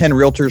top 10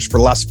 realtors for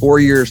the last 4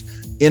 years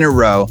in a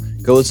row,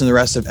 go listen to the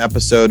rest of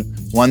episode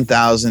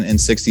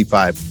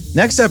 1065.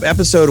 Next up,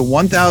 episode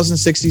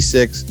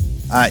 1066,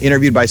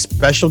 interviewed by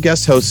special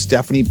guest host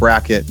Stephanie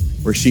Brackett,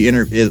 where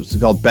it's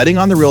called Betting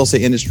on the Real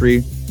Estate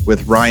Industry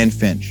with Ryan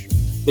Finch.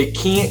 They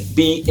can't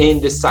be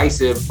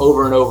indecisive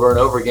over and over and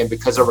over again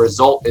because a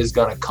result is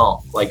going to come.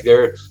 Like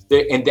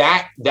and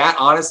that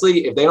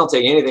honestly, if they don't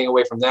take anything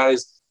away from that,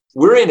 is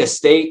we're in a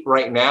state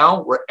right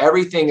now where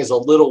everything is a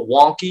little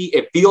wonky.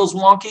 It feels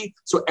wonky.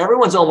 So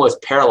everyone's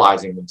almost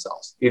paralyzing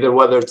themselves, either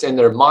whether it's in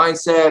their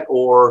mindset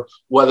or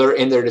whether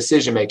in their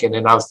decision making.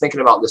 And I was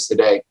thinking about this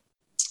today.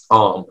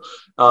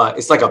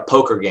 It's like a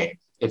poker game.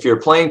 If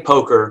you're playing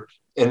poker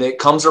and it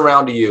comes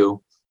around to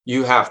you,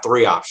 you have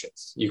 3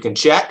 options. You can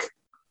check,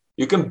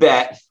 you can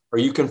bet, or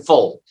you can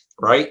fold,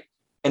 right?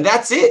 And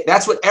that's it.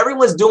 That's what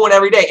everyone's doing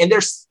every day. And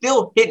they're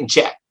still hitting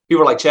check.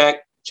 People are like,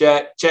 check,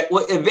 check, check.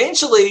 Well,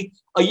 eventually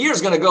a year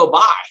is going to go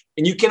by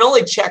and you can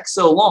only check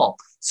so long.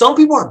 Some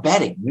people are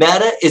betting.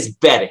 Meta is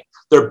betting.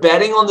 They're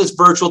betting on this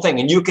virtual thing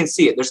and you can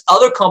see it. There's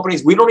other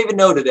companies we don't even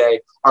know today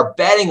are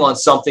betting on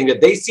something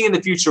that they see in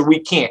the future we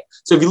can't.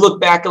 So if you look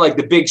back at like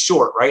The Big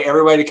Short, right?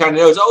 Everybody kind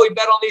of knows, oh, we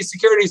bet on these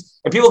securities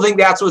and people think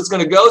that's what's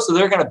going to go. So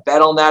they're going to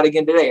bet on that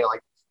again today. And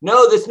like,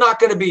 no, that's not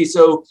going to be.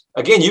 So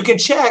again, you can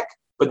check,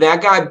 but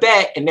that guy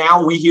bet, and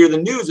now we hear the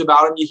news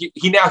about him.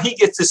 He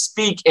gets to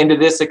speak into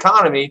this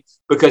economy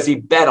because he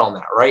bet on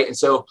that, right? And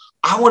so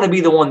I want to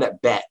be the one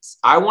that bets.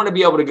 I want to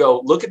be able to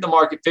go look at the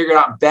market, figure it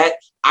out, and bet.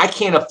 I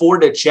can't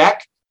afford to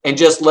check and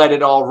just let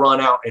it all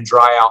run out and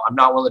dry out. I'm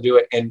not willing to do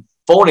it. And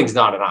folding's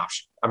not an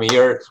option. I mean,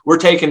 we're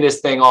taking this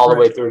thing all the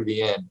way through to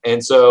the end.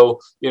 And so,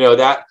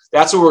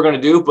 that's what we're going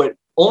to do, but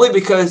only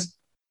because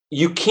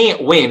you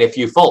can't win if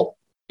you fold.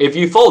 If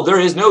you fold, there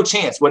is no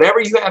chance. Whatever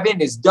you have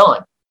in is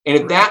done. And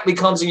if that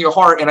becomes in your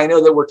heart, and I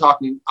know that we're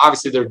talking,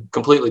 obviously they're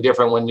completely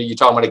different when you're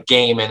talking about a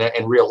game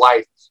and real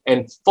life.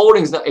 And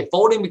if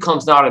folding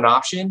becomes not an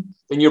option,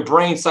 then your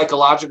brain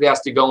psychologically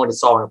has to go into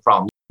solving a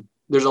problem.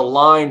 There's a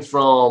line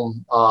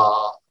from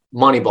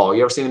Moneyball.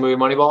 You ever seen the movie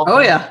Moneyball? Oh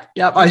yeah.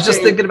 Yep. I was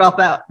just thinking about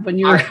that when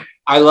you were.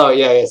 I love it.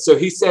 Yeah. So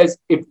he says,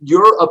 if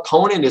your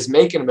opponent is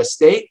making a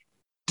mistake,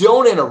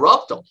 don't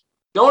interrupt them.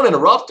 Don't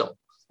interrupt them.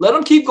 Let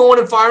them keep going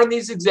and firing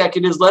these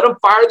executives. Let them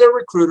fire their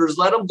recruiters.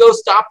 Let them go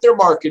stop their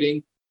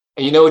marketing.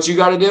 And you know what you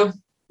got to do?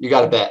 You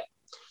got to bet.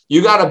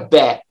 You got to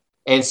bet.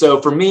 And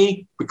so for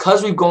me,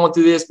 because we've gone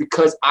through this,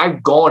 because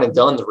I've gone and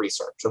done the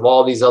research of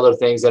all these other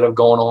things that have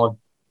gone on,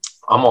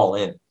 I'm all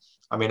in.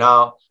 I mean,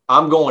 I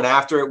I'm going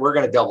after it. We're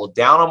going to double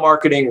down on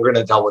marketing. We're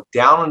going to double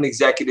down on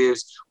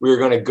executives. We're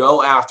going to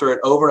go after it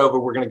over and over.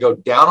 We're going to go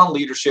down on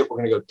leadership. We're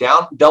going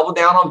to double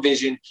down on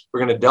vision. We're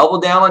going to double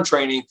down on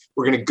training.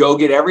 We're going to go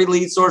get every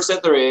lead source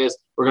that there is.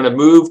 We're going to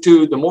move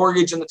to the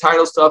mortgage and the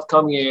title stuff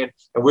coming in.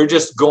 And we're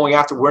just going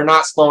after, we're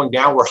not slowing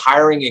down. We're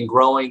hiring and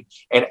growing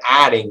and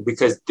adding,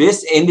 because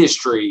this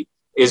industry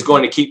is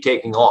going to keep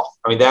taking off.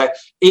 I mean,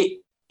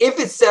 if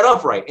it's set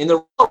up right in the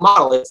wrong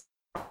model,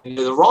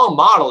 the wrong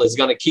model is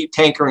going to keep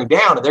tankering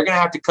down, and they're going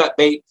to have to cut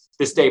bait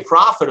to stay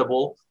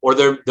profitable, or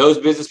those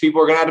business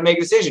people are going to have to make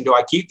a decision. Do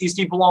I keep these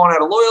people on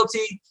out of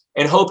loyalty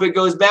and hope it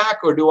goes back,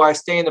 or do I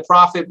stay in the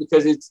profit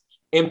because it's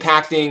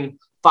impacting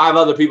 5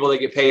 other people that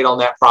get paid on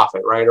that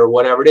profit, right? Or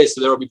whatever it is.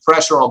 So there will be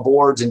pressure on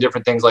boards and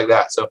different things like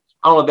that. So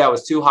I don't know if that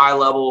was too high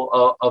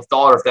level of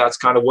thought, or if that's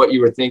kind of what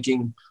you were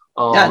thinking.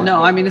 Yeah,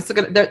 no, I mean,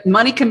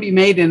 money can be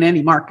made in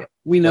any market.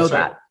 We know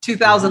that. Right.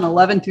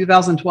 2011,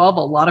 2012, a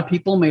lot of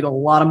people made a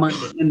lot of money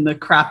in the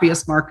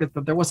crappiest market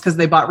that there was, because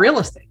they bought real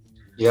estate.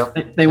 Yeah.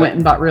 They went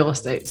and bought real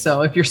estate.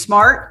 So if you're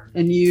smart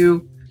and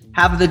you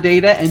have the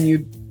data and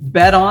you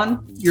bet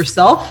on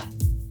yourself,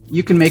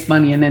 you can make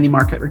money in any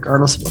market,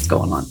 regardless of what's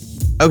going on.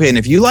 Okay, and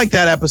if you like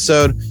that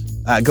episode,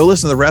 go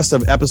listen to the rest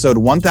of episode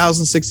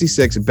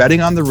 1066,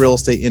 Betting on the Real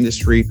Estate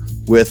Industry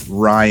with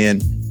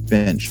Ryan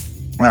Finch.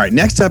 All right,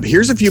 next up,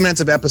 here's a few minutes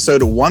of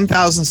episode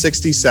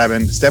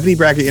 1067, Stephanie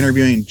Brackett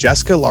interviewing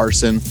Jessica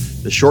Larson,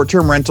 the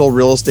short-term rental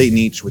real estate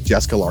niche with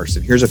Jessica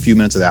Larson. Here's a few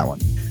minutes of that one.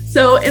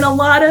 So in a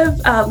lot of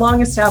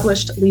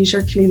long-established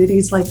leisure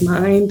communities like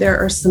mine, there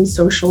are some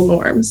social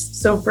norms.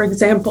 So for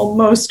example,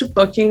 most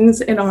bookings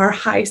in our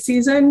high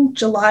season,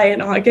 July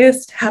and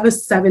August, have a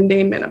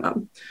 7-day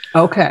minimum.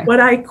 Okay.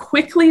 What I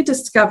quickly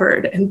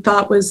discovered and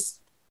thought was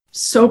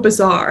so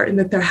bizarre, and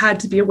that there had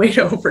to be a way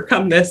to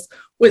overcome this,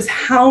 was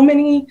how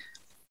many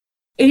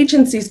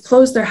agencies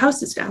close their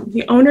houses down.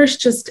 The owners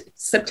just,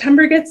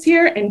 September gets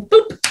here and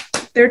boop,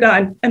 they're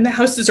done, and the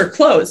houses are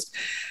closed.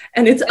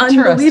 And it's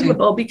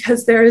unbelievable,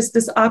 because there is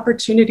this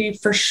opportunity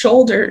for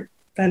shoulder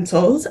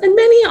rentals, and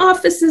many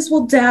offices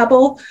will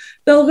dabble.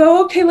 They'll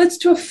go, okay, let's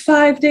do a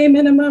 5-day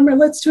minimum, or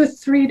let's do a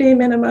 3-day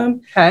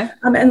minimum. Okay.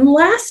 And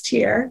last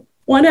year,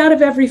 1 out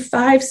of every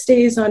 5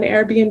 stays on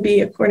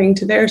Airbnb, according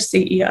to their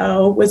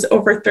CEO, was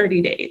over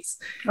 30 days.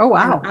 Oh,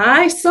 wow. And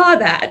I saw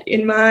that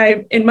in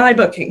my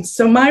bookings.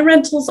 So my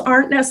rentals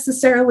aren't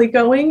necessarily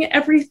going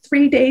every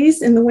 3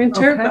 days in the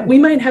winter, but we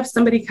might have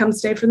somebody come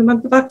stay for the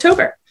month of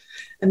October,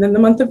 and then the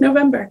month of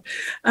November.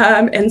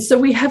 And so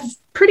we have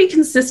pretty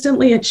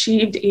consistently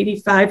achieved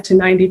 85 to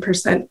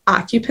 90%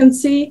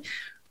 occupancy.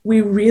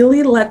 We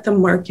really let the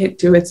market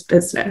do its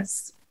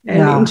business.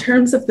 And in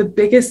terms of the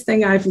biggest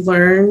thing I've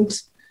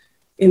learned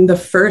in the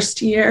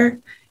first year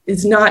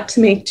is not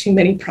to make too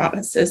many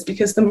promises,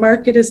 because the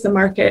market is the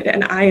market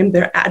and I am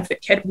their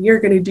advocate. We are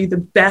going to do the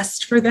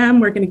best for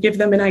them. We're going to give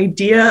them an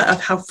idea of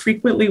how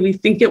frequently we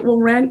think it will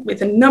rent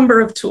with a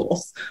number of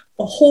tools,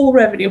 a whole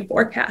revenue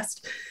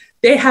forecast.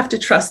 They have to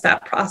trust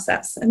that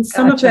process. And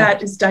some of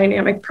that is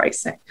dynamic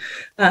pricing.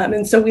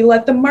 And so we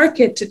let the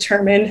market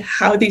determine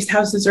how these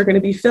houses are going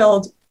to be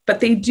filled. But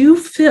they do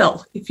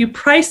fill. If you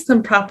price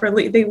them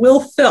properly, they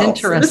will fill.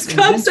 Interesting. So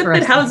this concept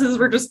that houses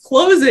were just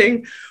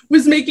closing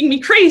was making me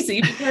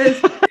crazy, because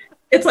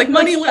it's like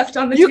money left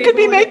on the table. You could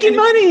be making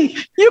money.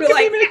 You could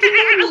be making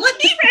money. Let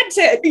me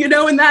rent it,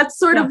 and that's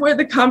sort of where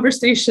the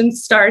conversation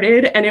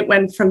started, and it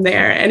went from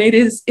there. And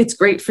it's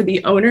great for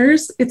the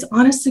owners. It's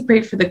honestly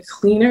great for the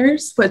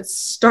cleaners. What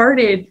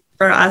started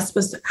for us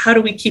was, how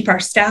do we keep our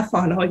staff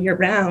on all year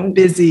round?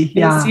 Busy,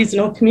 in a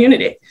seasonal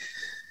community.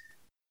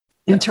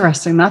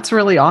 Interesting. That's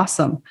really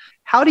awesome.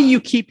 How do you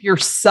keep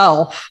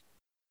yourself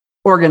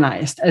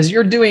organized? As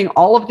you're doing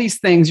all of these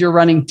things, you're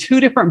running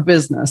 2 different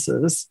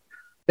businesses,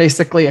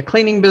 basically a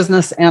cleaning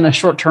business and a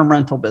short-term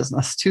rental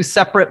business, 2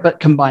 separate but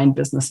combined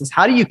businesses.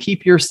 How do you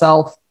keep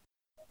yourself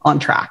on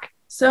track?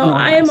 So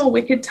I am a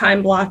wicked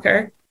time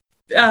blocker.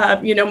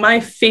 My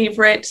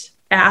favorite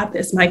app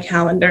is my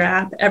calendar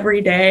app.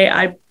 Every day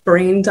I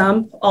brain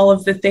dump all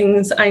of the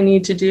things I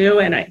need to do,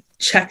 and I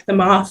check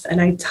them off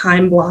and I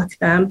time block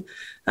them.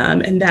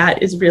 And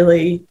that is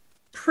really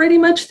pretty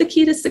much the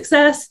key to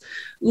success.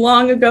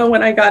 Long ago,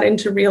 when I got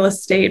into real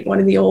estate, one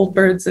of the old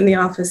birds in the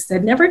office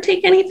said, never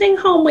take anything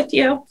home with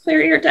you.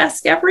 Clear your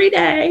desk every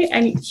day.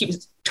 And he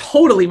was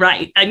totally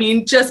right. I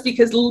mean, just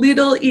because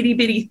little itty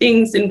bitty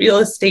things in real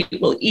estate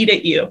will eat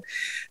at you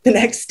the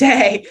next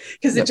day,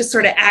 because it just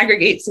sort of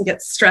aggregates and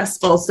gets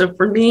stressful. So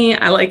for me,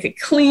 I like a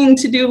clean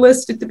to-do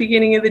list at the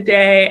beginning of the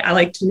day. I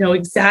like to know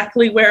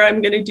exactly where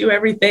I'm going to do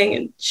everything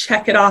and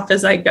check it off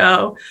as I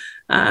go.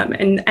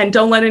 And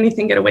don't let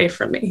anything get away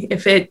from me.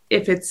 If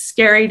it's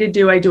scary to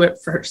do, I do it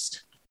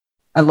first.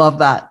 I love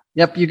that.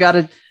 Yep.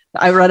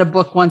 I read a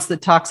book once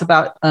that talks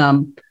about,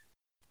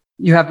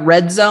 you have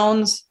red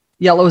zones,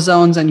 yellow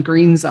zones, and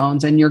green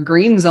zones. And your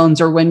green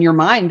zones are when your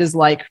mind is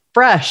like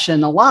fresh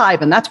and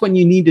alive. And that's when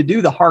you need to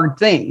do the hard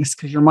things,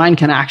 because your mind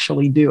can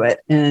actually do it.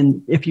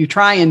 And if you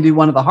try and do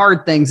one of the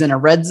hard things in a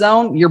red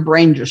zone, your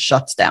brain just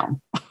shuts down.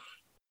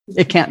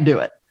 It can't do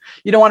it.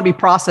 You don't want to be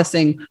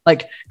processing,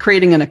 like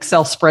creating an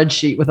Excel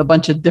spreadsheet with a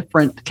bunch of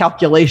different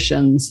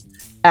calculations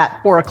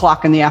at 4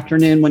 o'clock in the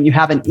afternoon when you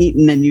haven't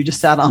eaten and you just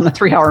sat on a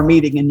 3-hour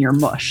meeting and you're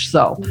mush.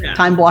 So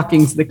time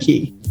blocking is the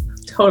key.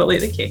 Totally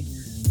the key.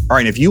 All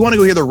right. If you want to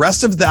go hear the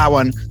rest of that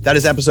one, that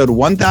is episode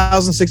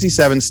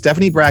 1067,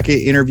 Stephanie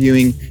Brackett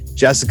interviewing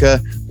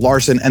Jessica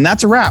Larson. And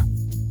that's a wrap.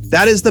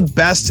 That is the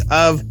best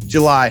of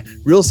July.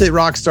 Real Estate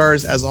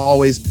Rockstars, as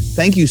always,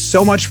 thank you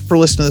so much for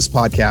listening to this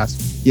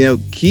podcast.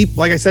 Keep,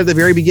 like I said at the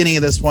very beginning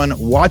of this one,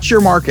 watch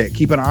your market.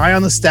 Keep an eye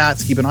on the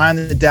stats, keep an eye on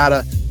the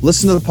data,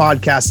 listen to the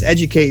podcast,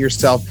 educate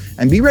yourself,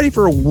 and be ready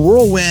for a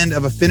whirlwind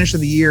of a finish of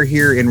the year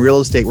here in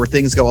real estate where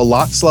things go a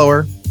lot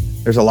slower.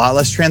 There's a lot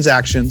less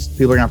transactions.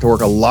 People are gonna have to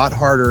work a lot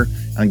harder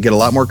and get a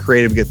lot more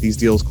creative to get these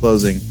deals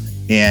closing.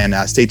 And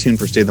stay tuned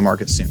for State of the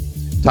Market soon.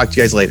 Talk to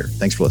you guys later.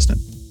 Thanks for listening.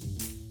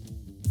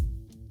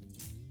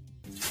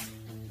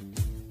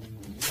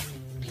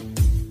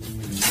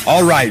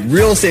 All right,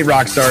 Real Estate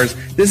Rockstars,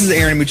 this is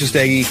Aaron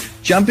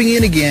Amuchastegui jumping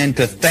in again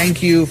to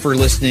thank you for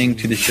listening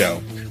to the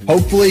show.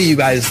 Hopefully you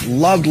guys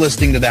loved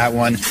listening to that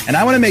one. And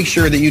I want to make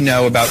sure that you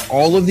know about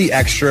all of the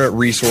extra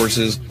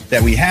resources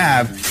that we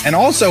have. And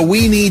also,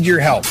 we need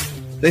your help.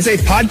 They say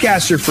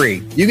podcasts are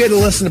free. You get to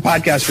listen to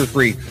podcasts for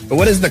free. But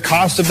what is the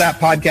cost of that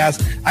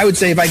podcast? I would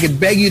say if I could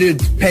beg you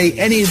to pay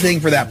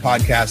anything for that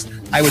podcast,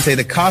 I would say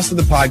the cost of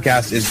the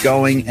podcast is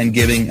going and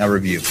giving a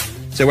review.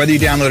 So whether you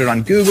download it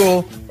on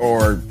Google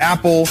or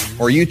Apple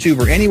or YouTube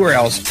or anywhere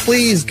else,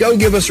 please go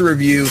give us a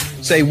review.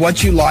 Say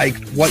what you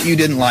liked, what you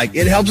didn't like.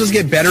 It helps us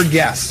get better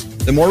guests.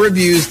 The more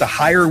reviews, the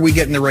higher we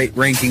get in the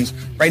rankings.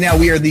 Right now,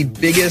 we are the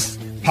biggest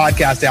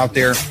podcast out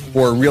there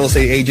for real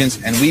estate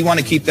agents, and we want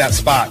to keep that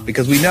spot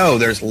because we know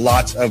there's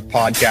lots of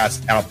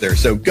podcasts out there.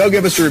 So go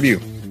give us a review.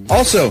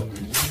 Also,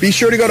 be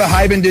sure to go to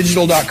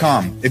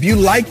hibandigital.com. If you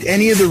liked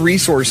any of the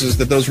resources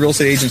that those real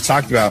estate agents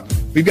talked about,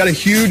 we've got a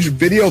huge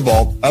video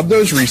vault of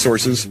those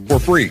resources for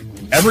free.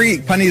 Every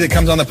penny that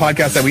comes on the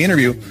podcast that we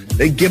interview,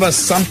 they give us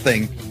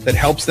something that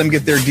helps them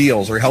get their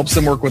deals or helps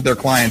them work with their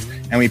clients.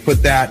 And we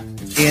put that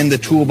in the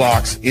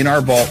toolbox in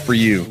our vault for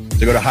you.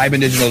 So go to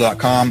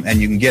hibandigital.com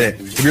and you can get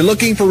it. If you're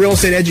looking for real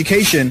estate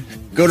education,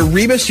 go to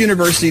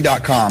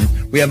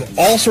rebusuniversity.com. We have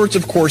all sorts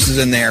of courses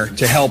in there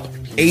to help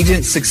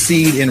agents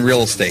succeed in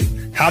real estate.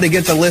 How to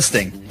get the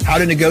listing, how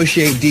to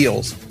negotiate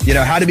deals,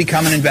 how to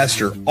become an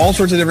investor, all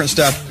sorts of different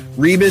stuff,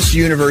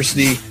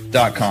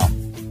 rebusuniversity.com.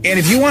 And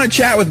if you want to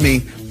chat with me,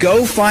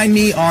 go find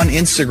me on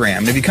Instagram.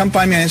 And if you come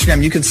find me on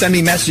Instagram, you can send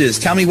me messages.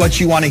 Tell me what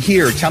you want to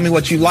hear. Tell me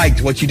what you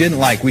liked, what you didn't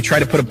like. We try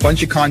to put a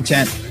bunch of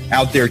content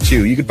out there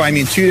too. You can find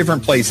me in 2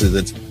 different places.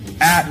 It's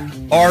at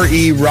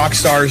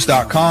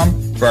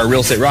rerockstars.com for our Real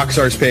Estate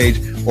Rockstars page,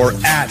 or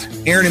at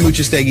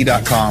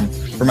aaronamuchastegui.com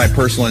for my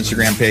personal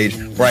Instagram page,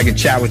 where I can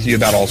chat with you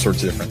about all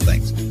sorts of different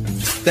things.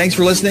 Thanks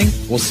for listening.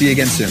 We'll see you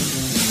again soon.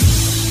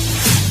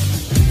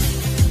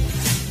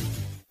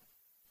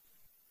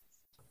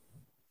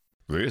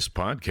 This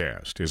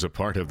podcast is a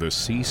part of the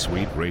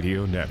C-Suite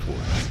Radio Network.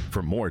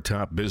 For more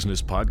top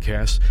business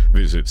podcasts,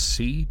 visit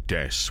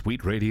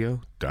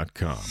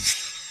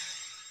c-suiteradio.com.